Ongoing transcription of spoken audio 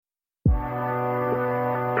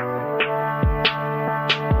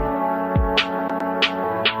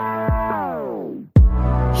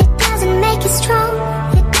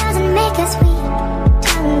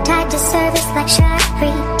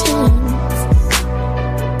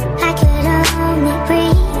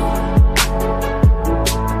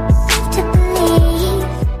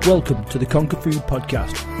Welcome to the Conquer Food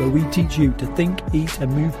Podcast, where we teach you to think, eat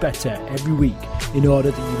and move better every week in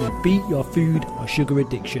order that you may beat your food or sugar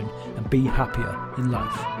addiction and be happier in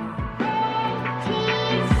life.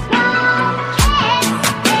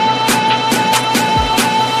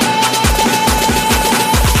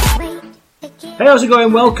 Hey, how's it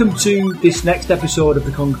going? Welcome to this next episode of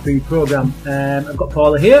the Conquer Food Programme. I've got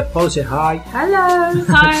Paula here. Paula, say hi. Hello.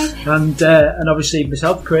 Hi. and obviously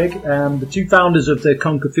myself, Craig, the two founders of the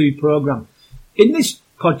Conquer Food Programme. In this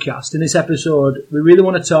podcast, in this episode, we really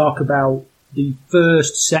want to talk about the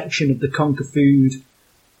first section of the Conquer Food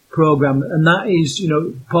Programme, and that is,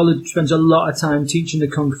 Paula spends a lot of time teaching the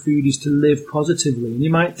Conquer Foodies to live positively. And you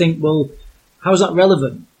might think, well, how's that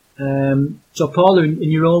relevant? So Paula,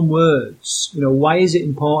 in your own words, why is it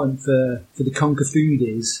important for the Conquer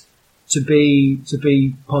Foodies to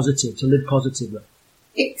be positive, to live positively?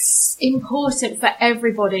 It's important for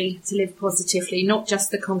everybody to live positively, not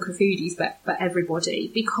just the Conquer Foodies, but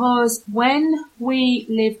everybody. Because when we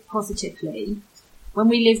live positively, when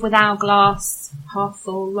we live with our glass half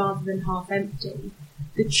full rather than half empty,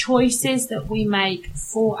 the choices that we make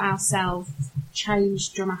for ourselves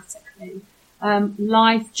change dramatically.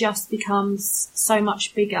 Life just becomes so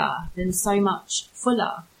much bigger and so much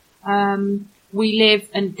fuller. We live,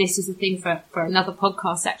 and this is a thing for another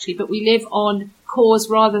podcast actually, but we live on cause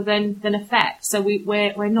rather than effect. So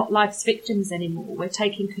we're not life's victims anymore. We're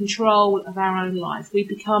taking control of our own life. We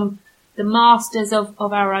become the masters of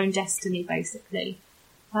our own destiny, basically.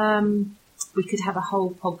 We could have a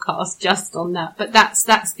whole podcast just on that, but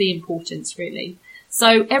that's the importance really.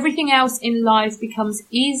 So everything else in life becomes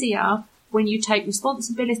easier when you take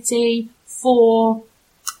responsibility for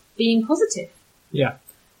being positive. Yeah.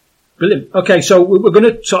 Brilliant. Okay, so we're going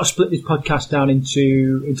to sort of split this podcast down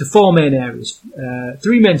into four main areas.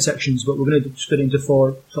 Three main sections, but we're going to split it into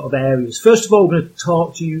four sort of areas. First of all, we're going to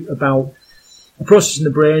talk to you about a process in the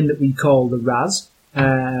brain that we call the RAS.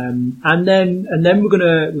 And then we're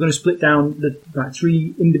going to split down the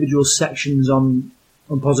three individual sections on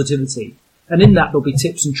positivity. And in that, there'll be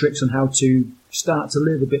tips and tricks on how to start to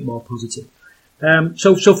live a bit more positive.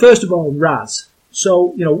 So first of all, RAS.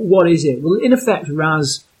 So, what is it? Well, in effect,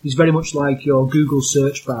 RAS is very much like your Google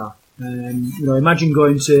search bar. Imagine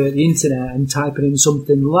going to the internet and typing in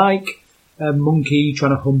something like a monkey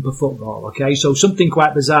trying to hump a football, okay? So something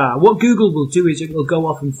quite bizarre. What Google will do is it will go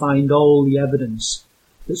off and find all the evidence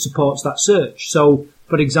that supports that search. So,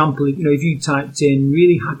 for example, if you typed in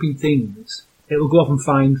really happy things, it will go off and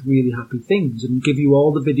find really happy things and give you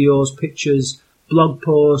all the videos, pictures, blog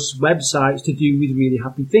posts, websites to do with really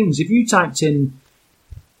happy things. If you typed in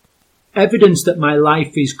evidence that my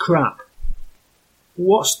life is crap,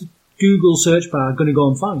 what's the Google search bar going to go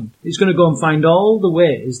and find? It's going to go and find all the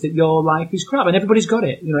ways that your life is crap, and everybody's got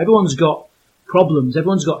it. Everyone's got problems.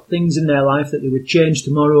 Everyone's got things in their life that they would change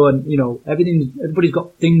tomorrow, and everybody's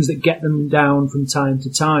got things that get them down from time to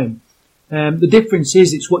time. The difference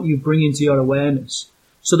is it's what you bring into your awareness.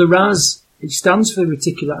 So the RAS, it stands for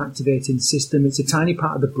Reticular Activating System. It's a tiny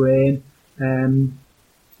part of the brain.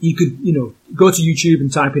 You could, go to YouTube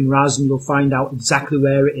and type in RAS and you'll find out exactly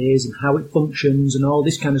where it is and how it functions and all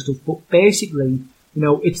this kind of stuff. But basically,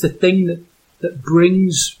 it's the thing that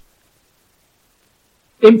brings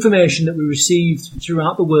information that we receive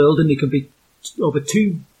throughout the world, and it could be over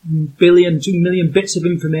 2 million bits of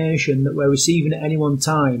information that we're receiving at any one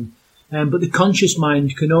time. But the conscious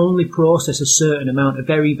mind can only process a certain amount, a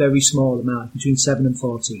very, very small amount, between 7 and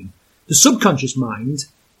 14. The subconscious mind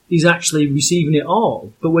is actually receiving it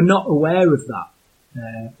all, but we're not aware of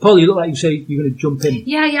that. Paul, you look like you say you're going to jump in.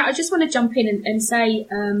 Yeah, I just want to jump in and say,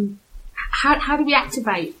 how do we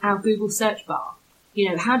activate our Google search bar?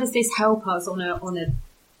 How does this help us on a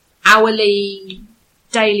hourly,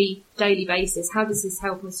 daily basis? How does this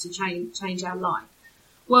help us to change our life?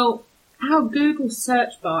 Well, our Google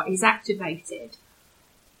search bar is activated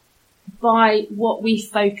by what we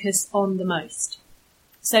focus on the most.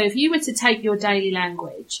 So if you were to take your daily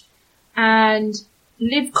language and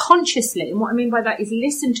live consciously, and what I mean by that is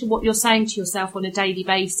listen to what you're saying to yourself on a daily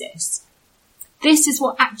basis, this is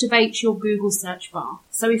what activates your Google search bar.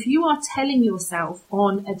 So if you are telling yourself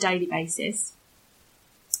on a daily basis,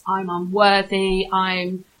 I'm unworthy,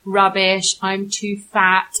 I'm rubbish, I'm too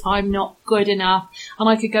fat, I'm not good enough, and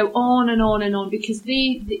I could go on and on and on, because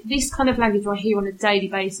this kind of language I hear on a daily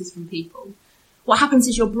basis from people. What happens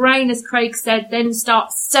is your brain, as Craig said, then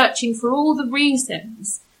starts searching for all the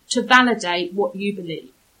reasons to validate what you believe.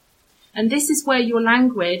 And this is where your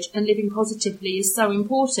language and living positively is so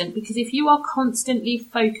important, because if you are constantly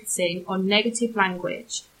focusing on negative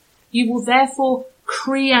language, you will therefore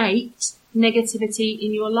create negativity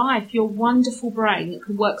in your life. Your wonderful brain that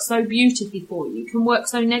can work so beautifully for you can work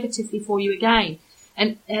so negatively for you again,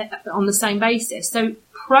 and on the same basis. So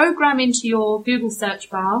program into your Google search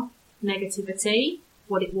bar negativity.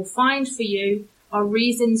 What it will find for you are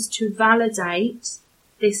reasons to validate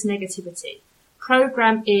this negativity.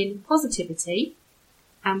 Program in positivity,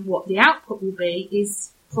 and what the output will be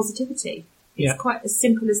is positivity. It's quite as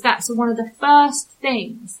simple as that. So one of the first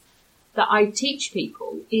things that I teach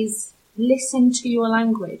people is listen to your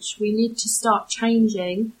language. We need to start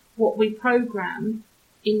changing what we program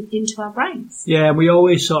into our brains. Yeah, and we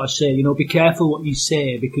always sort of say, be careful what you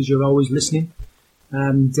say because you're always listening.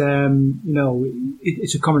 And,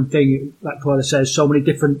 it's a common thing, like Paula says, so many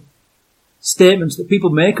different statements that people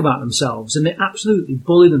make about themselves, and they absolutely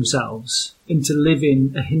bully themselves into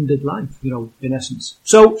living a hindered life, in essence.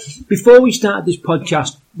 So before we started this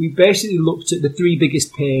podcast, we basically looked at the three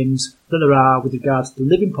biggest pains that there are with regards to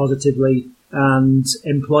living positively and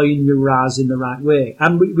employing your RAS in the right way.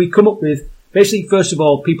 And we come up with, basically, first of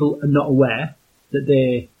all, people are not aware that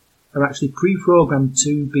they are actually pre-programmed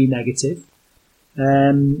to be negative.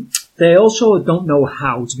 They also don't know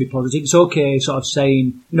how to be positive. It's okay sort of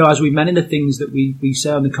saying, as with many of the things that we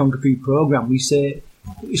say on the Conquer Food program, we say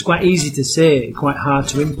it's quite easy to say, quite hard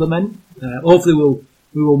to implement. Hopefully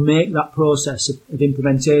we will make that process of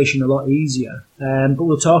implementation a lot easier. But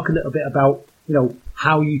we'll talk a little bit about,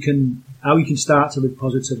 how you can start to live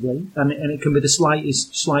positively, and it can be the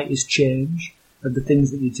slightest change of the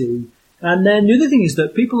things that you do. And then the other thing is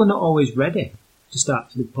that people are not always ready to start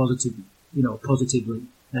to live positively.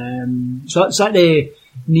 So it's like they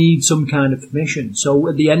need some kind of permission. So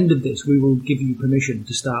at the end of this, we will give you permission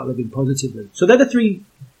to start living positively. So they're the three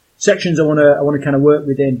sections I want to kind of work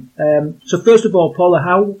within. So first of all, Paula,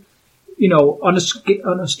 how, on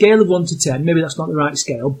a scale of 1 to 10, maybe that's not the right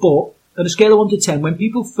scale, but on a scale of 1 to 10, when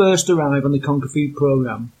people first arrive on the Conquer Food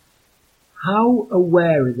program, how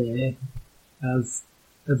aware are they of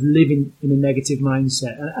living in a negative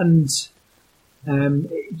mindset? And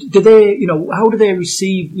do they, how do they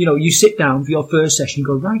receive, you sit down for your first session, you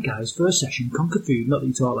go, right guys, first session, Conquer Food, not that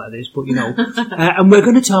you talk like this, but and we're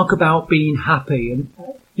going to talk about being happy, and,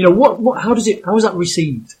 how is that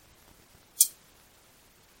received?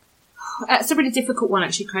 It's a really difficult one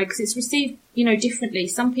actually, Craig, because it's received, differently.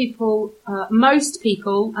 Some people, most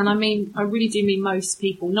people, and I really do mean most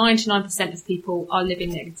people, 99% of people are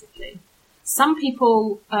living negatively. Some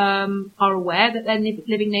people are aware that they're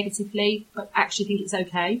living negatively, but actually think it's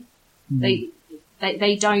okay. Mm.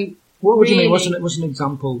 They don't. What would you mean? What's an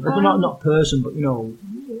example? Not a person, but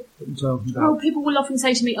Well, people will often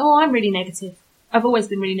say to me, "Oh, I'm really negative. I've always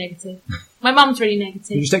been really negative. My mum's really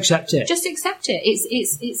negative." You just accept it. Just accept it.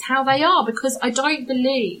 It's how they are, because I don't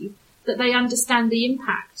believe that they understand the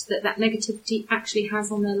impact that negativity actually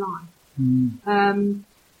has on their life. Mm.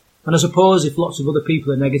 And I suppose if lots of other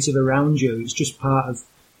people are negative around you, it's just part of,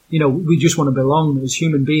 we just want to belong as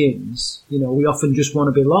human beings. We often just want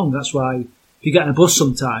to belong. That's why if you get in a bus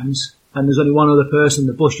sometimes and there's only one other person in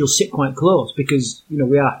the bus, you'll sit quite close because,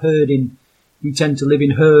 we are herding. We tend to live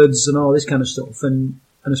in herds and all this kind of stuff. And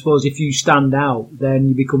I suppose if you stand out, then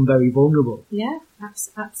you become very vulnerable. Yeah,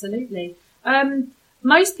 absolutely.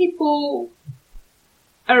 Most people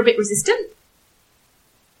are a bit resistant.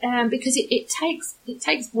 Because it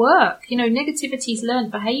takes work. Negativity is learned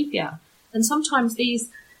behaviour, and sometimes these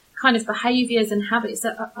kind of behaviours and habits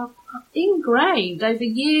are ingrained over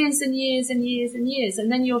years and years and years and years.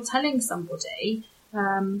 And then you're telling somebody,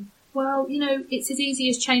 it's as easy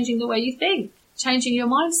as changing the way you think, changing your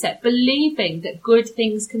mindset, believing that good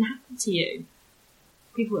things can happen to you.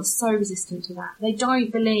 People are so resistant to that. They don't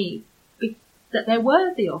believe that they're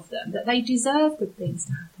worthy of them, that they deserve good things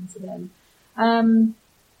to happen to them.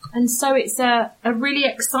 And so it's a really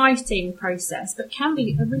exciting process, but can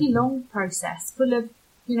be a really long process full of,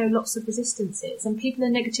 lots of resistances. And people are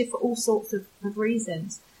negative for all sorts of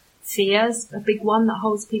reasons. Fear's a big one that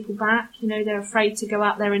holds people back. They're afraid to go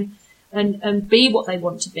out there and be what they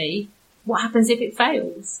want to be. What happens if it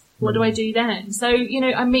fails? What do I do then? So,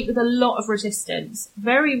 I meet with a lot of resistance.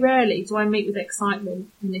 Very rarely do I meet with excitement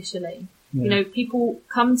initially. Yeah. People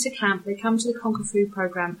come to camp, they come to the Conquer Food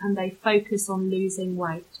program, and they focus on losing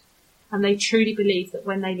weight. And they truly believe that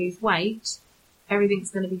when they lose weight, everything's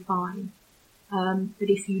going to be fine. But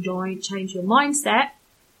if you don't change your mindset,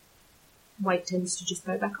 weight tends to just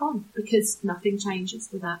go back on, because nothing changes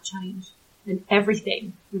without change. And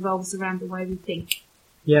everything revolves around the way we think.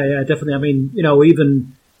 Yeah, definitely. I mean,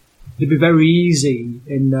 even it'd be very easy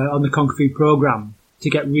on the Conquer Food program to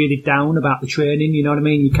get really down about the training, you know what I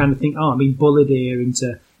mean? You kind of think, I'm being bullied here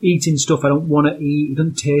into eating stuff I don't want to eat.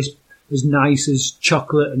 It as nice as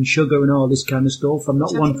chocolate and sugar and all this kind of stuff. I'm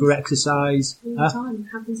not one for exercise. All the time.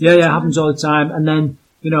 It happens Yeah, it happens all the time. And then,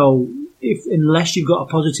 unless you've got a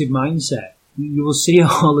positive mindset, you will see it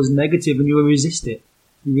all as negative and you will resist it.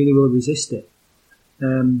 You really will resist it.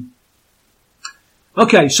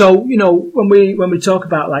 Okay, so, when we talk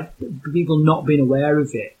about like people not being aware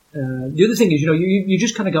of it, the other thing is, you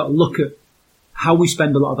just kind of got to look at how we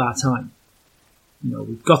spend a lot of our time.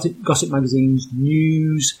 We've got gossip magazines,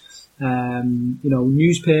 news,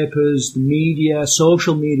 newspapers, the media,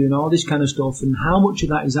 social media and all this kind of stuff, and how much of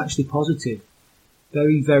that is actually positive.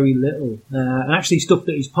 Very, very little. And actually stuff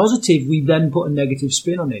that is positive, we then put a negative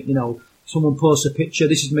spin on it. Someone posts a picture,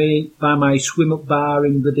 this is me by my swim up bar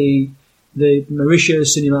in the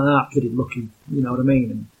Mauritius, and you're like, that pretty lucky, you know what I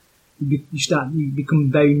mean? And you become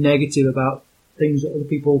very negative about things that other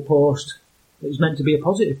people post that is meant to be a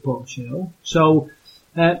positive post, So,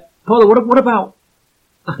 Paula, what about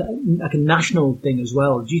like a national thing as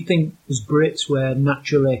well? Do you think as Brits we're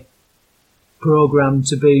naturally programmed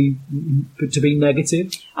to be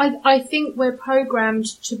negative? I think we're programmed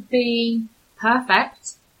to be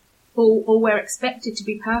perfect, or we're expected to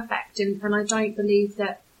be perfect, and I don't believe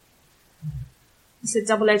that. It's a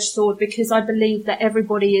double-edged sword, because I believe that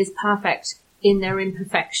everybody is perfect in their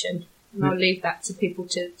imperfection, and I'll leave that to people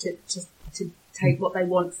to take what they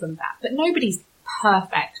want from that. But nobody's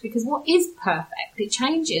perfect, because what is perfect? It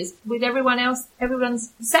changes with everyone's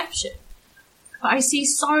perception. But I see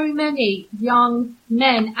so many young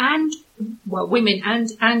men women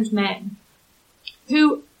and men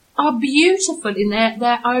who are beautiful in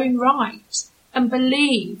their own right, and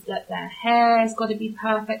believe that their hair's got to be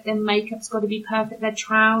perfect, their makeup's got to be perfect, their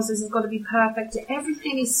trousers have got to be perfect.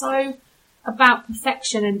 Everything is so about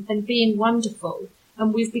perfection and being wonderful,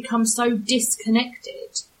 and we've become so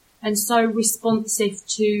disconnected and so responsive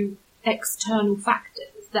to external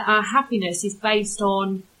factors that our happiness is based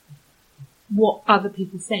on what other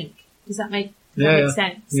people think. Does that make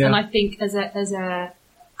sense? Yeah. And I think as a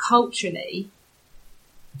culturally,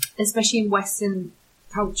 especially in Western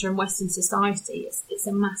culture and Western society, it's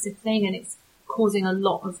a massive thing, and it's causing a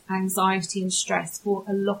lot of anxiety and stress for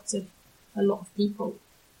a lot of people.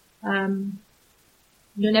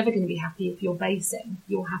 You're never going to be happy if you're basing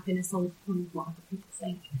your happiness on what other people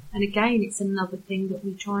think. And again, it's another thing that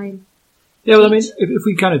we try and teach. I mean, if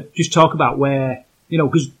we kind of just talk about where,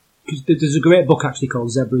 because there's a great book actually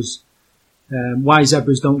called Zebras, Why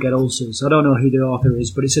Zebras Don't Get Ulcers. I don't know who the author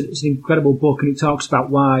is, but it's an incredible book, and it talks about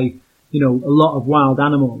why a lot of wild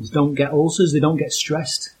animals don't get ulcers, they don't get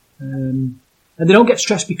stressed. And they don't get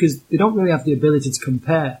stressed because they don't really have the ability to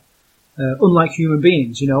compare. Unlike human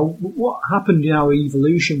beings, what happened in our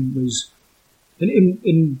evolution was,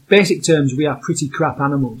 in basic terms, we are pretty crap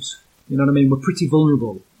animals. You know what I mean? We're pretty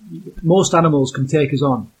vulnerable. Most animals can take us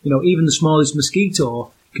on. Even the smallest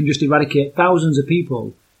mosquito can just eradicate thousands of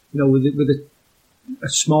people, with a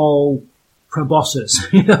small proboscis.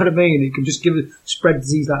 You know what I mean? It can just spread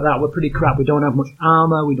disease like that. We're pretty crap. We don't have much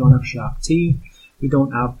armor. We don't have sharp teeth. We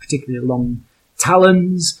don't have particularly long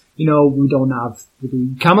talons. We don't have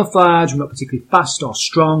camouflage. We're not particularly fast or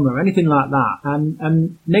strong or anything like that.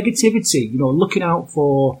 And negativity, looking out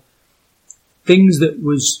for things that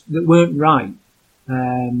weren't right,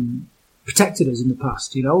 protected us in the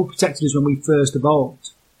past, protected us when we first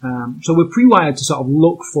evolved. So we're pre-wired to sort of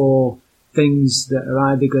look for things that are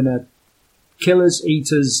either going to kill us,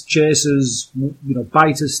 eat us, chase us,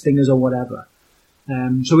 bite us, sting us, or whatever.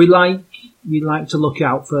 So we like to look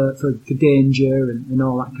out for danger and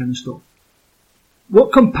all that kind of stuff.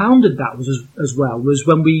 What compounded that was as well was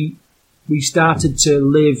when we started to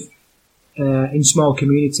live in small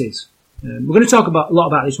communities. We're going to talk a lot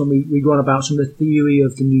about this when we go on about some of the theory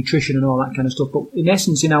of the nutrition and all that kind of stuff. But in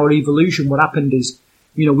essence, in our evolution, what happened is,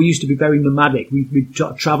 we used to be very nomadic. We'd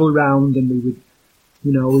sort of travel around, and we would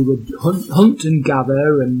hunt and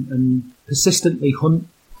gather and persistently hunt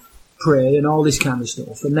prey and all this kind of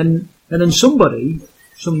stuff. And then somebody,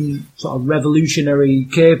 some sort of revolutionary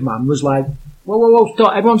caveman was like, whoa,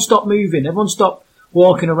 stop, everyone stop moving, everyone stop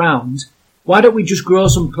walking around. Why don't we just grow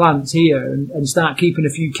some plants here and start keeping a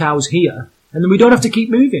few cows here? And then we don't have to keep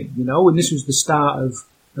moving, and this was the start of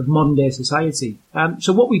modern day society.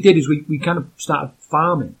 So what we did is we kind of started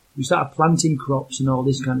farming. We started planting crops and all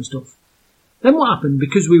this kind of stuff. Then what happened,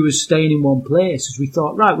 because we were staying in one place, is we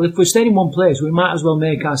thought, right, well, if we're staying in one place, we might as well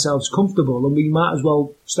make ourselves comfortable, and we might as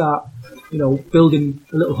well start, building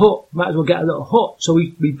a little hut. Might as well get a little hut. So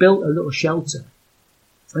we built a little shelter.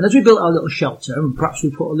 And as we built our little shelter, and perhaps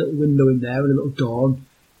we put a little window in there and a little door,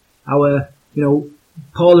 our,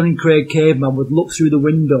 Paula and Craig caveman would look through the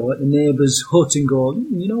window at the neighbour's hut and go,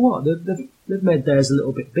 you know what, they've made theirs a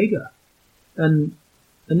little bit bigger. and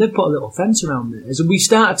they've put a little fence around theirs, and we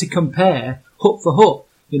started to compare hut for hut,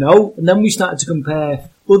 and then we started to compare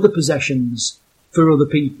other possessions for other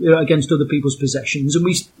people against other people's possessions, and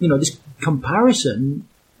we, this comparison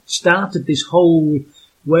started this whole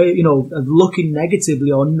way, of looking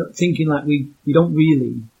negatively on, thinking like we're not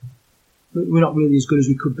really as good as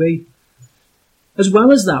we could be. As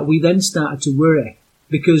well as that, we then started to worry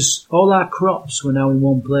because all our crops were now in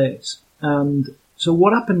one place. And so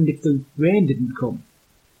what happened if the rain didn't come?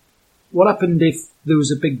 What happened if there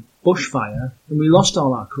was a big bushfire and we lost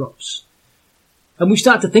all our crops? And we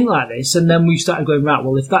started to think like this, and then we started going, right,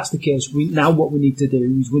 well, if that's the case, now what we need to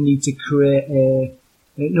do is we need to create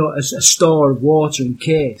a store of water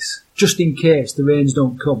just in case the rains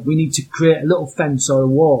don't come. We need to create a little fence or a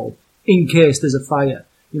wall in case there's a fire,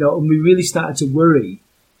 and we really started to worry.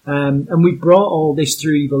 And we brought all this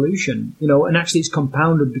through evolution, and actually it's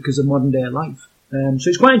compounded because of modern day life. So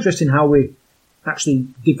it's quite interesting how we actually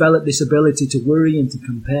develop this ability to worry and to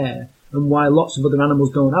compare, and why lots of other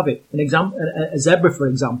animals don't have it. A zebra, for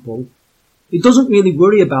example, it doesn't really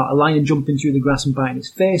worry about a lion jumping through the grass and biting its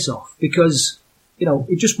face off because,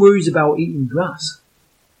 it just worries about eating grass.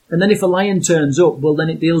 And then if a lion turns up, well, then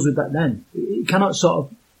it deals with that then. It cannot sort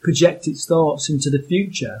of project its thoughts into the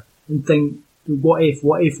future and think, what if?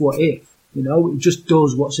 It just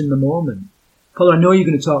does what's in the moment. Paul, I know you're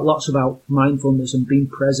going to talk lots about mindfulness and being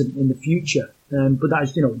present in the future, but that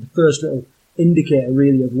is, the first little indicator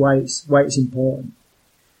really of why it's important.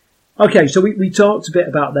 Okay, so we talked a bit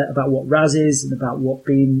about that, about what RAS is and about what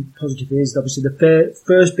being positive is. Obviously, the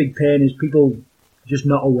first big pain is people just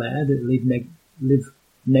not aware that they live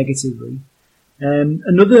negatively.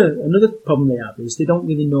 Another problem they have is they don't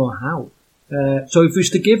really know how. So if we was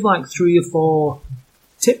to give like 3 or 4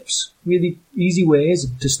 tips, really easy ways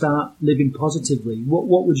to start living positively,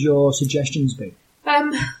 what would your suggestions be?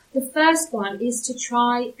 The first one is to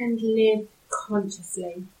try and live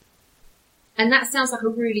consciously. And that sounds like a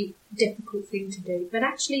really difficult thing to do, but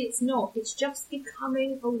actually it's not. It's just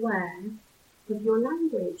becoming aware of your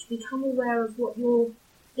language, become aware of what you're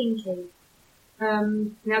thinking.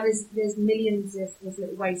 Now there's millions of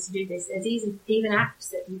little ways to do this. There's even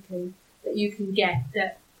apps that you can get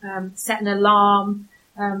that set an alarm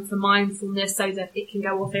for mindfulness so that it can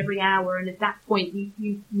go off every hour, and at that point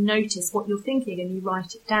you notice what you're thinking and you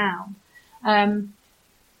write it down.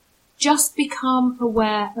 Just become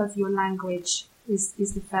aware of your language is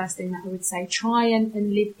the first thing that I would say. Try and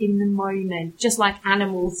live in the moment, just like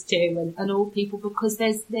animals do and all people, because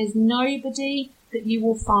there's nobody that you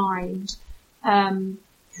will find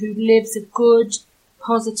who lives a good,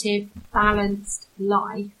 positive, balanced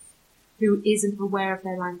life who isn't aware of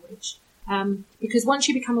their language. Because once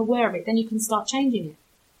you become aware of it, then you can start changing it.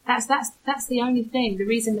 That's the only thing. The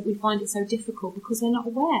reason that we find it so difficult, because we're not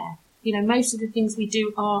aware. Most of the things we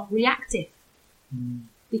do are reactive.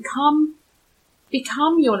 Become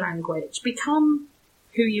your language. Become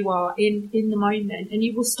who you are in the moment, and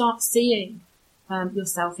you will start seeing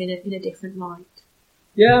yourself in a different light.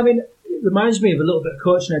 Yeah, I mean, it reminds me of a little bit of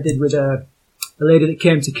coaching I did with a lady that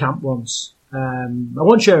came to camp once. I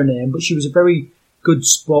won't share her name, but she was a very good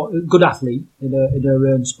athlete in her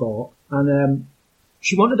own sport, and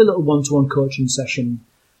she wanted a little one-to-one coaching session.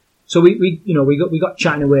 So we got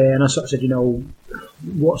chatting away, and I sort of said,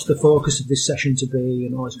 what's the focus of this session to be,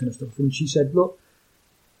 and all this kind of stuff. And she said, look,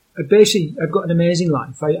 I've got an amazing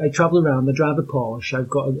life. I travel around, I drive a Porsche, I've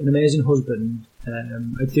got an amazing husband,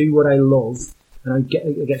 I do what I love, and I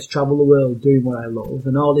get to travel the world doing what I love,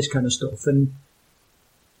 and all this kind of stuff.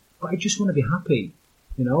 But I just want to be happy,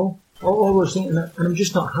 all those things, and I'm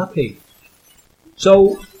just not happy.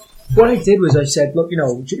 So what I did was I said, look,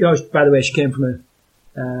 by the way, she came from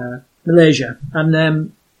Malaysia,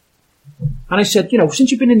 and I said,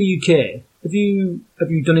 since you've been in the UK, have you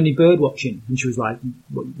done any bird watching? And she was like,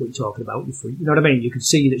 what are you talking about? You freak. You know what I mean? You could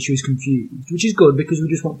see that she was confused, which is good because we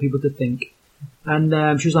just want people to think.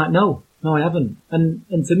 And she was like, no, I haven't.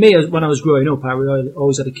 And for me, when I was growing up, I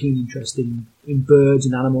always had a keen interest in birds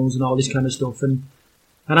and animals and all this kind of stuff. And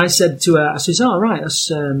I said to her, I said, oh, right,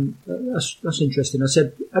 that's interesting. I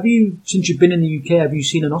said, since you've been in the UK, have you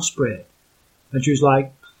seen an osprey? And she was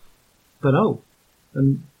like, I don't know.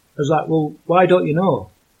 And I was like, well, why don't you know?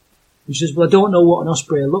 And she says, well, I don't know what an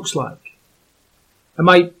osprey looks like. And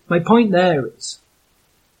my point there is,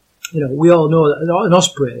 we all know that an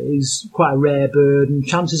osprey is quite a rare bird, and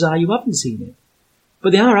chances are you haven't seen it.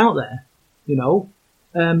 But they are out there,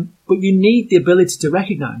 but you need the ability to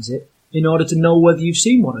recognise it in order to know whether you've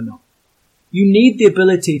seen one or not. You need the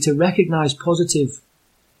ability to recognise positive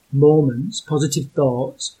moments, positive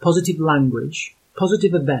thoughts, positive language,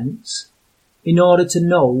 positive events, in order to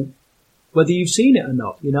know whether you've seen it or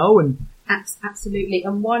not, you know, and absolutely.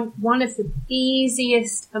 And one of the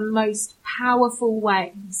easiest and most powerful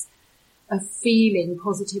ways of feeling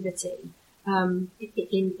positivity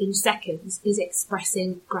in seconds is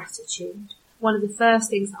expressing gratitude. One of the first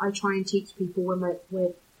things that I try and teach people when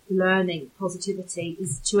we're learning positivity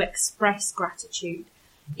is to express gratitude.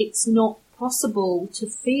 It's not possible to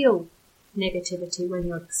feel negativity when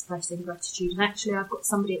you're expressing gratitude. And actually, I've got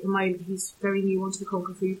somebody at the moment who's very new onto the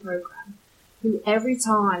Conquer Food program, who every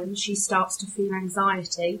time she starts to feel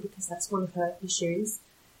anxiety, because that's one of her issues,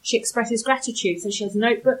 she expresses gratitude. So she has a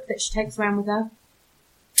notebook that she takes around with her.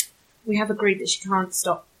 We have agreed that she can't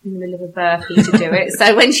stop in the middle of a burpee to do it.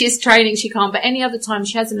 So when she's training, she can't. But any other time,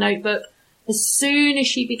 she has a notebook. As soon as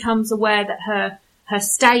she becomes aware that her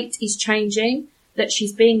state is changing, that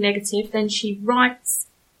she's being negative, then she writes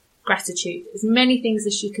gratitude, as many things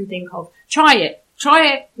as she can think of. Try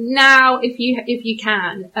it now if you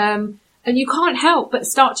can. And you can't help but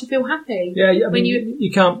start to feel happy. Yeah, I mean,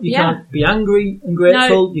 you can't be angry and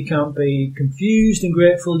grateful. No. You can't be confused and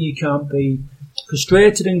grateful. You can't be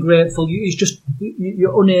frustrated and grateful.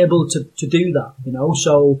 You're unable to do that, you know.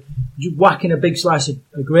 So you're whacking a big slice of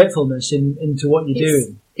gratefulness into what you're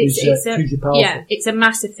doing. It's hugely powerful. Yeah, it's a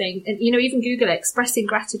massive thing. And, you know, even Google it, expressing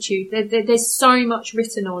gratitude. There's so much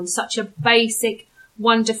written on, such a basic,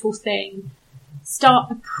 wonderful thing. Start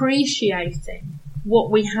appreciating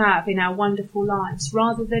what we have in our wonderful lives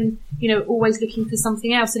rather than, you know, always looking for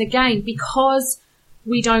something else. And again, because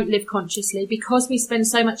we don't live consciously, because we spend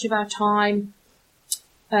so much of our time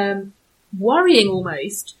worrying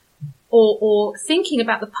almost or thinking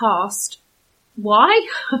about the past, why?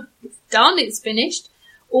 It's done, it's finished.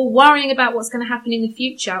 Or worrying about what's going to happen in the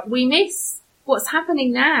future, we miss what's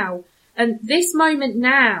happening now. And this moment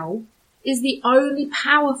now is the only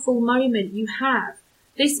powerful moment you have.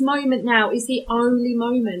 This moment now is the only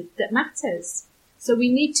moment that matters. So we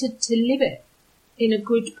need to live it in a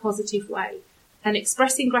good, positive way. And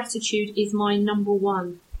expressing gratitude is my number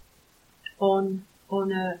one on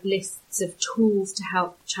a list of tools to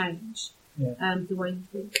help change the way you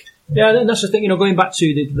think. Yeah, and that's the thing, you know, going back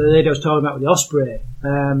to the lady I was talking about with the Osprey,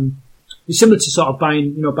 it's similar to sort of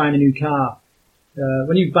buying a new car.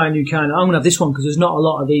 When you buy a new car, I'm going to have this one because there's not a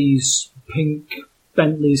lot of these pink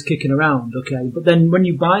Bentleys kicking around, okay? But then when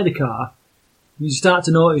you buy the car, you start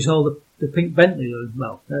to notice all the pink Bentley,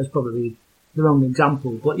 well, that's probably the wrong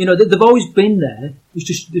example, but you know, they've always been there. It's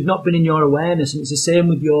just, they've not been in your awareness, and it's the same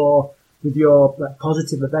with your like,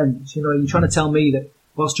 positive events. You know, you're trying to tell me that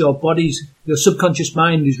whilst your subconscious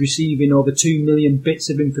mind is receiving over 2 million bits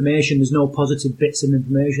of information, there's no positive bits of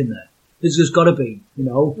information there. There's got to be, you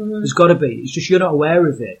know, there's got to be. It's just you're not aware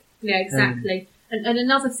of it. Yeah, exactly. And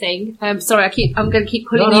another thing, sorry, I'm going to keep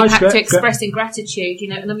pulling you back to expressing gratitude, you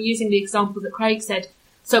know, and I'm using the example that Craig said.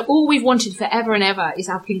 So all we've wanted forever and ever is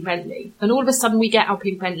our pink Bentley. And all of a sudden we get our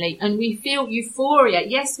pink Bentley and we feel euphoria.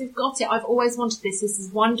 Yes, we've got it. I've always wanted this. This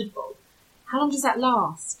is wonderful. How long does that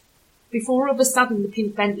last? Before all of a sudden the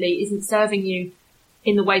pink Bentley isn't serving you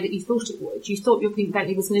in the way that you thought it would. You thought your pink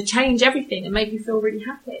Bentley was going to change everything and make you feel really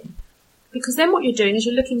happy. Because then what you're doing is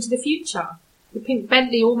you're looking to the future. The pink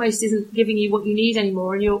Bentley almost isn't giving you what you need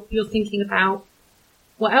anymore, and you're thinking about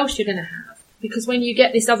what else you're going to have. Because when you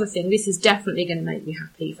get this other thing, this is definitely going to make you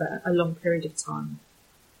happy for a long period of time.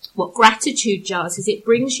 What gratitude does is it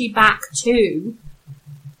brings you back to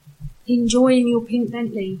enjoying your pink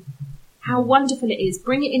Bentley. How wonderful it is.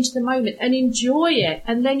 Bring it into the moment and enjoy it,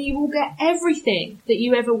 and then you will get everything that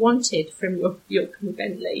you ever wanted from your pink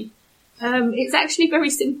Bentley. It's actually very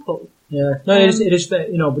simple. Yeah, no, it is,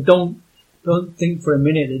 you know, but don't think for a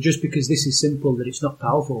minute that just because this is simple that it's not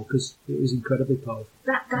powerful, because it is incredibly powerful.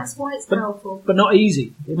 That's why it's powerful. But not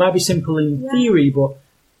easy. It might be simple in theory, but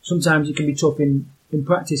sometimes it can be tough in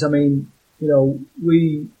practice. I mean, you know,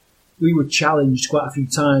 we were challenged quite a few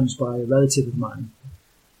times by a relative of mine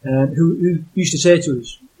who used to say to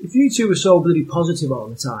us, if you two are so bloody positive all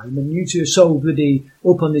the time and you two are so bloody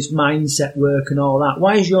up on this mindset work and all that,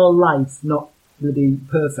 why is your life not bloody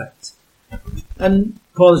perfect? And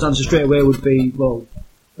Paula's answer straight away would be, well,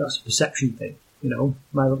 that's a perception thing. You know,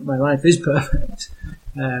 my life is perfect.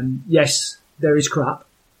 Yes, there is crap,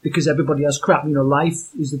 because everybody has crap. You know,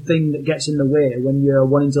 life is the thing that gets in the way when you're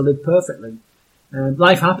wanting to live perfectly.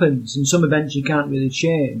 Life happens, and some events you can't really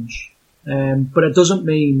change. But it doesn't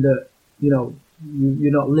mean that, you know,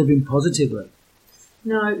 you're not living positively.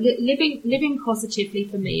 No, living positively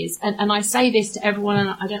for me is, and I say this to everyone, and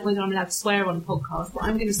I don't know whether I'm allowed to swear on a podcast, but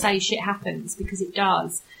I'm going to say shit happens, because it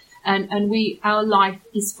does. And our life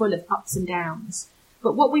is full of ups and downs.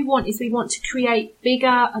 But what we want is we want to create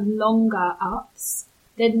bigger and longer ups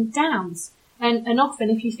than downs. And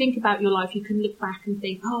often if you think about your life, you can look back and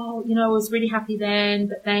think, oh, I was really happy then,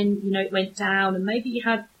 but then, it went down, and maybe you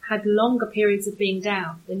had longer periods of being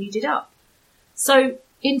down than you did up. So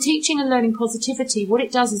in teaching and learning positivity, what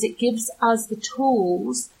it does is it gives us the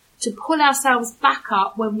tools to pull ourselves back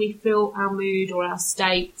up when we feel our mood or our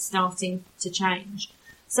state starting to change.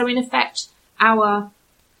 So in effect, our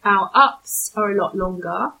ups are a lot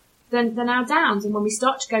longer than our downs. And when we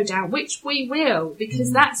start to go down, which we will,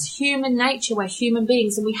 because that's human nature, we're human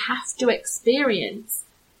beings and we have to experience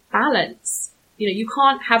balance. You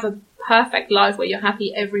can't have a perfect life where you're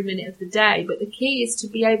happy every minute of the day, but the key is to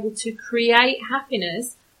be able to create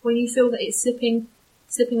happiness when you feel that it's slipping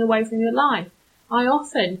away from your life. I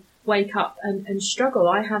often wake up and struggle.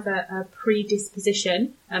 I have a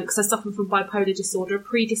predisposition, because I suffer from bipolar disorder, a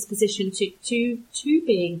predisposition to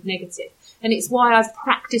being negative. And it's why I've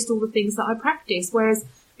practiced all the things that I practice. Whereas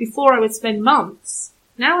before I would spend months,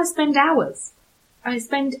 now I spend hours. I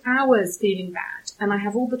spend hours feeling bad, and I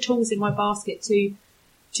have all the tools in my basket to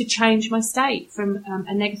change my state from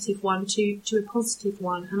a negative one to a positive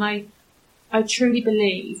one. And I truly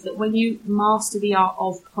believe that when you master the art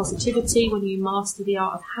of positivity, when you master the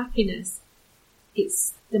art of happiness,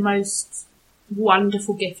 it's the most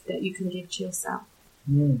wonderful gift that you can give to yourself.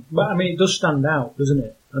 But it does stand out, doesn't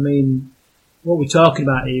it? What we're talking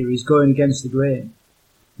about here is going against the grain,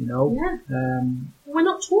 Yeah. We're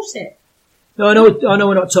not taught it. No, I know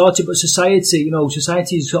we're not taught it, but society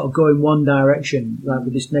is sort of going one direction, like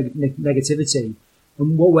with this negativity.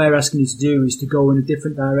 And what we're asking you to do is to go in a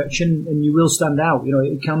different direction, and you will stand out.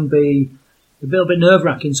 It can be a little bit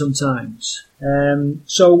nerve-wracking sometimes. And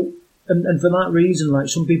for that reason, like,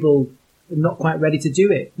 some people are not quite ready to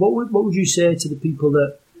do it. What would you say to the people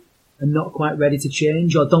that are not quite ready to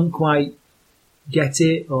change or don't quite get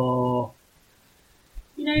it, or?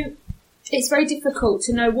 It's very difficult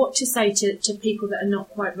to know what to say to people that are not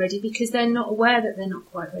quite ready, because they're not aware that they're not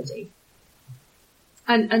quite ready.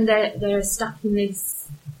 And they're stuck in this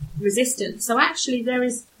resistance. So actually there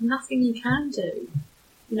is nothing you can do.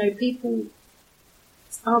 People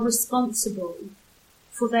are responsible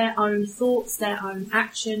for their own thoughts, their own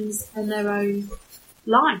actions, and their own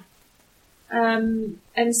life. And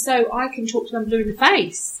so I can talk to them blue in the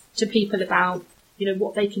face to people about,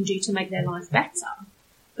 what they can do to make their life better.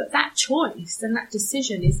 But that choice and that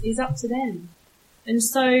decision is up to them. And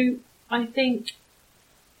so I think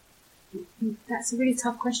that's a really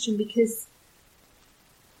tough question, because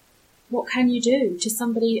what can you do to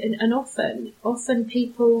somebody? And often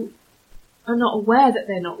people are not aware that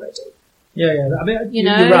they're not ready. Yeah.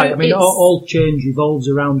 You're right. All change revolves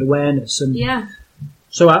around awareness. And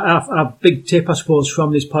so our big tip, I suppose,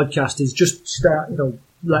 from this podcast is just start,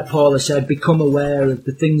 like Paula said, become aware of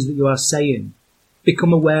the things that you are saying.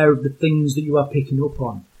 Become aware of the things that you are picking up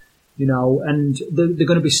on, and they're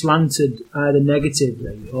going to be slanted either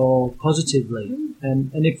negatively or positively.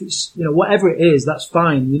 And if it's, whatever it is, that's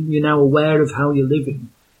fine. You're now aware of how you're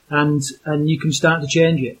living, and you can start to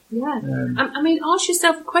change it. Yeah. Ask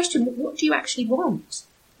yourself a question. What do you actually want?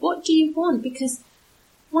 What do you want? Because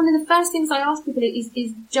one of the first things I ask people is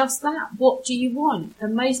just that. What do you want?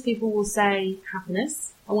 And most people will say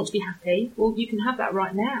happiness. I want to be happy. Well, you can have that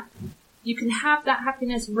right now. You can have that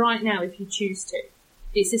happiness right now if you choose to.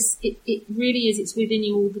 It really is. It's within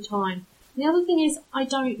you all the time. And the other thing is, I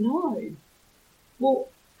don't know. Well,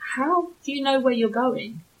 how do you know where you're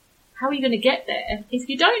going? How are you going to get there if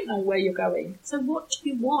you don't know where you're going? So what do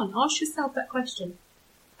you want? Ask yourself that question.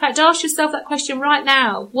 In fact, ask yourself that question right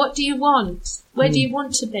now. What do you want? Where do you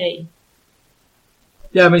want to be?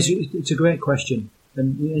 Yeah, it's a great question.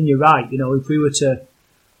 And you're right. If we were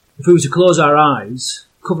to close our eyes,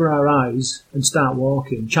 cover our eyes and start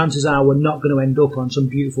walking, chances are we're not going to end up on some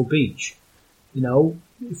beautiful beach.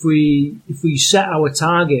 If we set our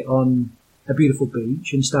target on a beautiful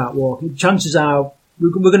beach and start walking, chances are we're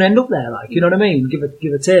going to end up there,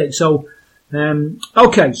 give or take. So,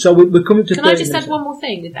 okay, so we're coming to. Can I just add one more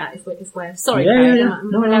thing with that? If we're sorry,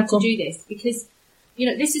 I'm not allowed to do this, because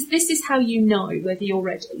this is how you know whether you're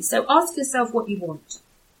ready. So ask yourself what you want.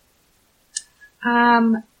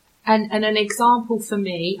 And an example for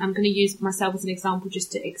me, I'm going to use myself as an example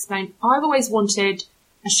just to explain. I've always wanted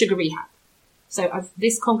a sugar rehab. So I've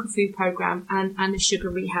this Conquer Food program and a sugar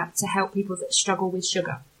rehab to help people that struggle with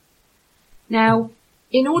sugar. Now,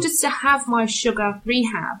 in order to have my sugar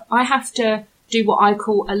rehab, I have to do what I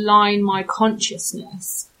call align my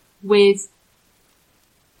consciousness with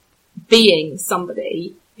being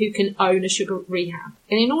somebody who can own a sugar rehab.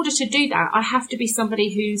 And in order to do that, I have to be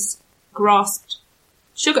somebody who's grasped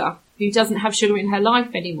sugar, who doesn't have sugar in her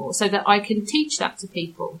life anymore, so that I can teach that to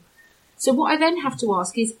people. So what I then have to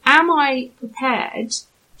ask is, am I prepared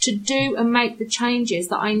to do and make the changes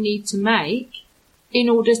that I need to make in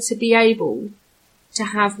order to be able to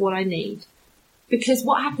have what I need? Because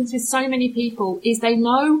what happens with so many people is they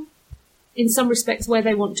know in some respects where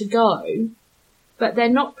they want to go, but they're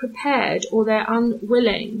not prepared or they're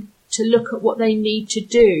unwilling to look at what they need to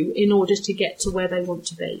do in order to get to where they want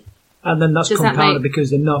to be. And then that's compounded because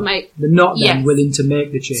they're not then willing to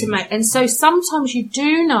make the change. And so sometimes you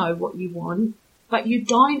do know what you want, but you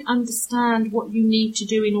don't understand what you need to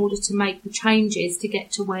do in order to make the changes to get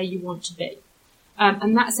to where you want to be.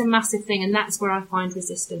 And that's a massive thing, and that's where I find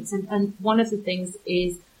resistance. And one of the things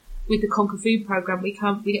is, with the Conquer Food program, we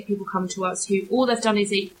get people come to us who all they've done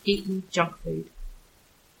is eaten junk food.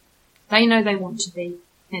 They know they want to be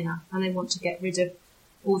thinner and they want to get rid of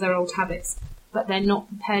all their old habits, but they're not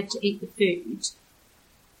prepared to eat the food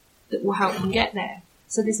that will help them get there.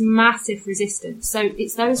 So there's massive resistance. So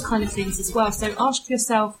it's those kind of things as well. So ask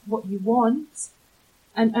yourself what you want,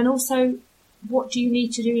 and also what do you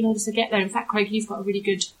need to do in order to get there. In fact, Craig, you've got a really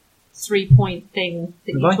good 3-point thing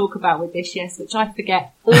that you talk about with this, yes, which I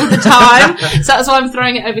forget all the time. So that's why I'm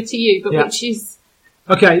throwing it over to you, but which is...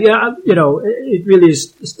 Okay, yeah, it really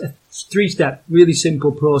is a 3-step, really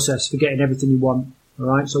simple process for getting everything you want, all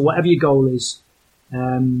right? So whatever your goal is,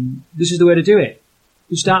 this is the way to do it.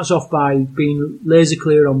 It starts off by being laser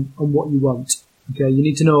clear on what you want, okay? You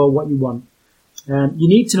need to know what you want. You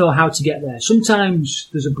need to know how to get there. Sometimes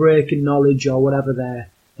there's a break in knowledge or whatever there,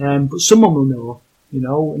 but someone will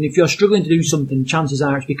know, and if you're struggling to do something, chances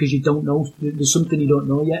are it's because you don't know, there's something you don't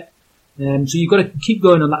know yet. So you've got to keep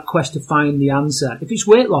going on that quest to find the answer. If it's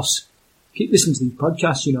weight loss, keep listening to these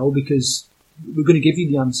podcasts, because we're going to give you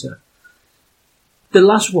the answer. The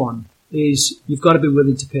last one is you've got to be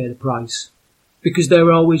willing to pay the price, because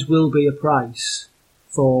there always will be a price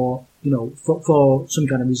for some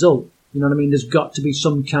kind of result. You know what I mean? There's got to be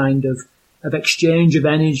some kind of exchange of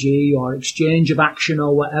energy or exchange of action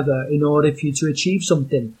or whatever in order for you to achieve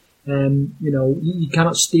something. You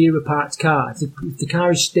cannot steer a parked car. If the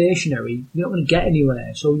car is stationary, you're not going to get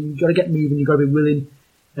anywhere. So you've got to get moving. You've got to be willing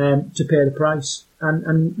to pay the price.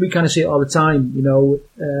 And we kind of see it all the time.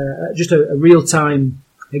 Just a real time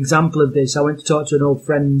example of this. I went to talk to an old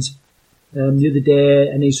friend the other day,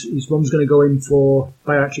 and his mum's going to go in for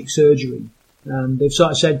bariatric surgery. And they've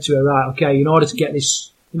sort of said to her, right, okay, in order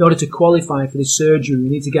to qualify for this surgery, you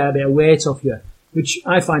need to get a bit of weight off you, which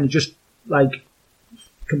I find just like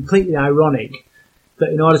completely ironic,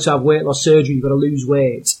 that in order to have weight loss surgery, you've got to lose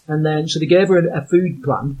weight. And then, so they gave her a food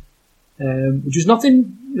plan, which was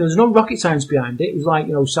nothing, there's no rocket science behind it. It was like,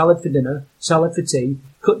 salad for dinner, salad for tea,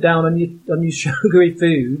 cut down on your sugary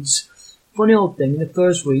foods. Funny old thing, in the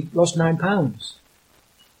first week, lost 9 pounds.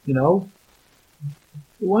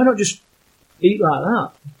 Why not just eat like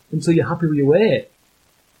that until you're happy with your weight?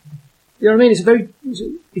 You know what I mean? It's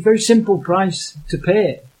a very simple price to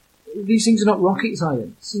pay. These things are not rocket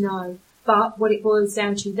science. No, but what it boils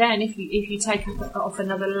down to then, if you take off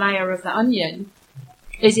another layer of the onion,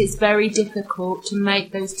 is it's very difficult to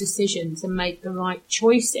make those decisions and make the right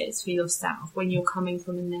choices for yourself when you're coming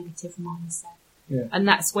from a negative mindset. Yeah. And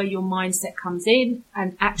that's where your mindset comes in,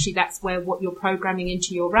 and actually that's where what you're programming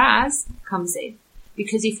into your RAS comes in.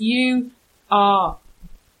 Because if you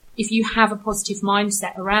have a positive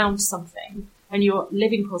mindset around something and you're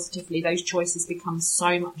living positively, those choices become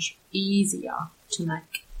so much easier to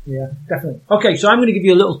make. Yeah, definitely. Okay, so I'm going to give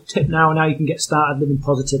you a little tip now on how you can get started living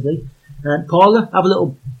positively. Paula, have a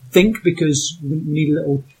little think, because we need a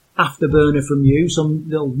little afterburner from you, some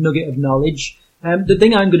little nugget of knowledge. The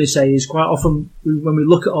thing I'm going to say is, quite often when we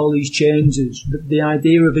look at all these changes, the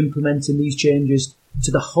idea of implementing these changes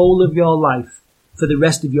to the whole of your life for the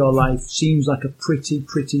rest of your life seems like a pretty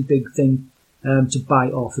big thing to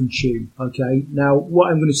bite off and chew. Okay, now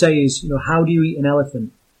what I'm going to say is, how do you eat an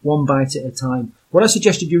elephant? One bite at a time. What I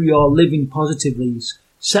suggest you do, you're living positively, is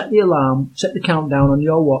set the alarm, set the countdown on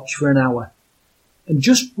your watch for an hour, and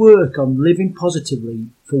just work on living positively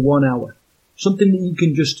for 1 hour. Something that you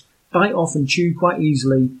can just bite off and chew quite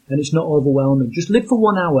easily, and it's not overwhelming. Just live for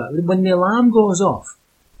 1 hour. When the alarm goes off,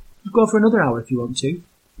 go for another hour if you want to.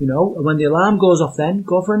 And when the alarm goes off, then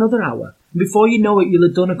go for another hour. And before you know it, you'll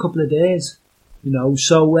have done a couple of days.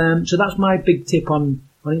 So that's my big tip on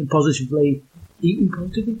eating positively,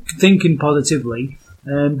 thinking positively.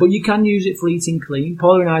 But you can use it for eating clean.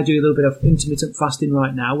 Paula and I do a little bit of intermittent fasting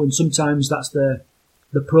right now, and sometimes that's the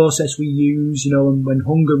process we use, and when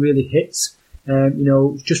hunger really hits,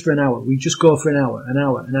 just for an hour. We just go for an hour,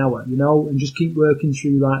 and just keep working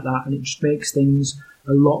through like that, and it just makes things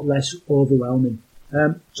a lot less overwhelming.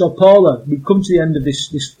 So Paula, we've come to the end of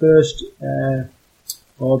this first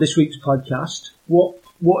or this week's podcast, what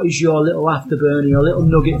is your little afterburner, your little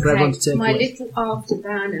nugget for everyone to take my away? little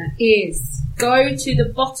afterburner is go to the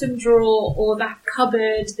bottom drawer or that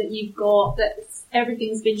cupboard that you've got that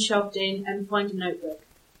everything's been shoved in and find a notebook.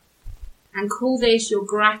 And call this your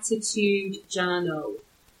gratitude journal.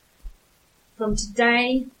 From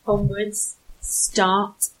today onwards,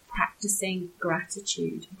 start practicing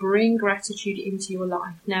gratitude. Bring gratitude into your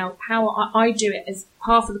life. Now, how I do it as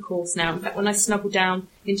half of the course now. In fact, when I snuggle down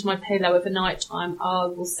into my pillow over night time, I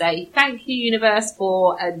will say, thank you, universe,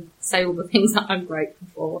 for, and say all the things that I'm grateful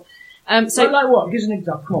for. So like what? Give us an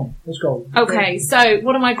example. Come on, let's go. Okay, so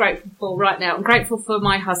what am I grateful for right now? I'm grateful for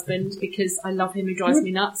my husband because I love him. He drives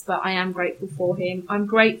me nuts, but I am grateful for him. I'm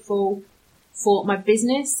grateful for my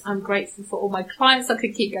business. I'm grateful for all my clients. I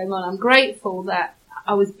could keep going on. I'm grateful that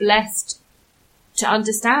I was blessed to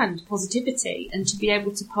understand positivity and to be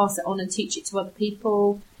able to pass it on and teach it to other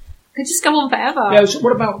people. I could just go on forever. Yeah, so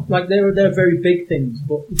what about, like, they're very big things,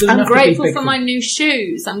 but it doesn't I'm have to be grateful big for things. my new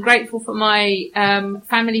shoes. I'm grateful for my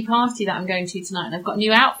family party that I'm going to tonight, and I've got a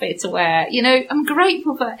new outfit to wear. You know, I'm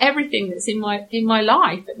grateful for everything that's in my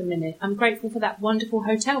life at the minute. I'm grateful for that wonderful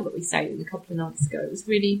hotel that we stayed in a couple of nights ago. It was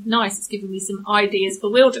really nice. It's given me some ideas for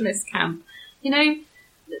wilderness camp. You know,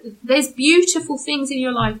 there's beautiful things in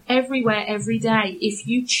your life everywhere, every day, if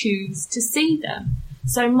you choose to see them.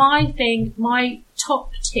 So my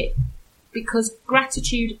top tip, because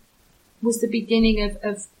gratitude was the beginning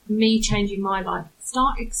of me changing my life.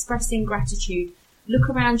 Start expressing gratitude. Look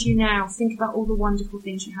around you now. Think about all the wonderful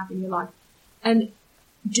things you have in your life. And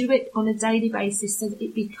do it on a daily basis so that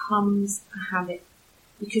it becomes a habit.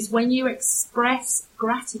 Because when you express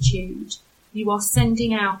gratitude, you are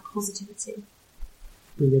sending out positivity.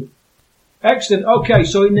 Brilliant. Excellent. Okay,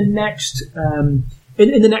 so in the next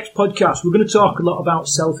in the next podcast, we're going to talk a lot about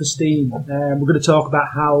self-esteem. We're going to talk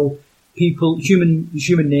about how human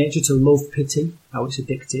nature to love pity, how it's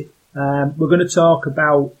addictive. We're going to talk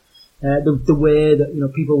about the way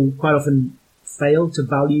that people quite often fail to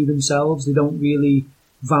value themselves. They don't really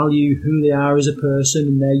value who they are as a person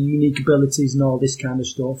and their unique abilities and all this kind of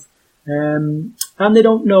stuff. And they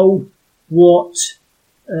don't know what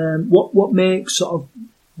makes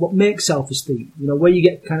self-esteem, where you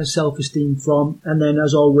get kind of self-esteem from. And then,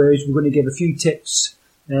 as always, we're going to give a few tips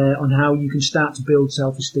on how you can start to build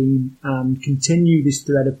self-esteem and continue this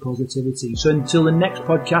thread of positivity. So until the next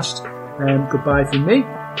podcast, goodbye from me.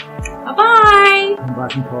 Bye-bye. And bye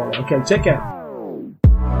from Paula. Okay, take care.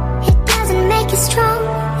 It doesn't make us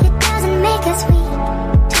strong, it doesn't make us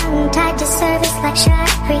weak. Tongue tied to service like shark